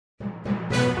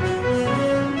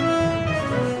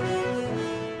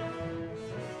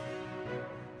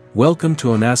Welcome to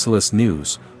Onasilus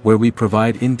News, where we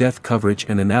provide in-depth coverage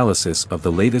and analysis of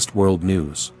the latest world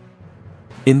news.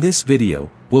 In this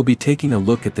video, we'll be taking a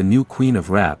look at the new queen of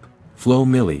rap. Flo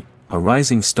Milli, a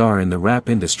rising star in the rap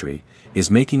industry,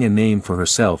 is making a name for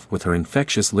herself with her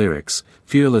infectious lyrics,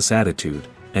 fearless attitude,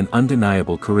 and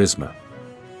undeniable charisma.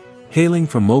 Hailing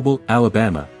from Mobile,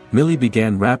 Alabama, Milli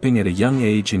began rapping at a young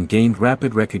age and gained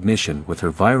rapid recognition with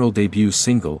her viral debut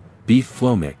single,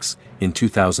 FloMix, in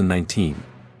 2019.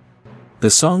 The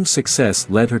song's success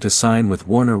led her to sign with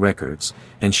Warner Records,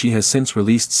 and she has since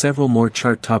released several more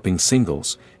chart-topping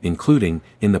singles, including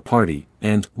In the Party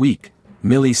and Weak.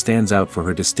 Milli stands out for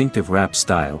her distinctive rap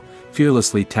style,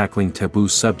 fearlessly tackling taboo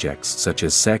subjects such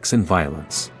as sex and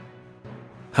violence.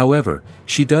 However,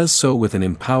 she does so with an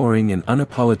empowering and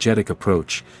unapologetic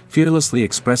approach, fearlessly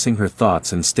expressing her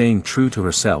thoughts and staying true to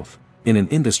herself. In an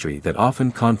industry that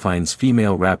often confines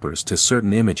female rappers to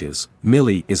certain images,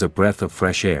 Milli is a breath of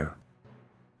fresh air.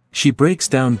 She breaks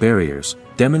down barriers,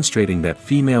 demonstrating that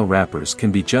female rappers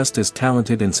can be just as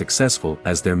talented and successful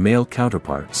as their male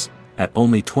counterparts. At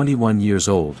only 21 years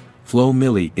old, Flo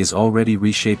Milli is already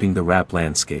reshaping the rap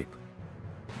landscape.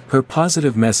 Her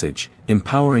positive message,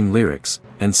 empowering lyrics,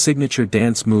 and signature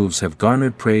dance moves have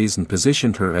garnered praise and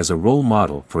positioned her as a role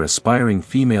model for aspiring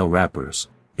female rappers.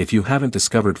 If you haven't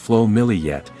discovered Flo Milli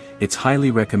yet, it's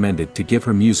highly recommended to give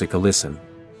her music a listen.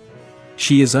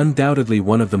 She is undoubtedly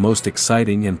one of the most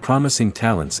exciting and promising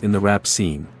talents in the rap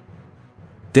scene.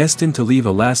 Destined to leave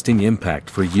a lasting impact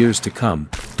for years to come,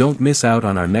 don't miss out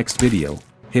on our next video.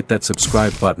 Hit that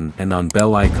subscribe button and on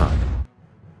bell icon.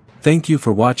 Thank you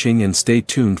for watching and stay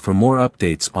tuned for more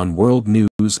updates on world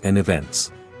news and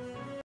events.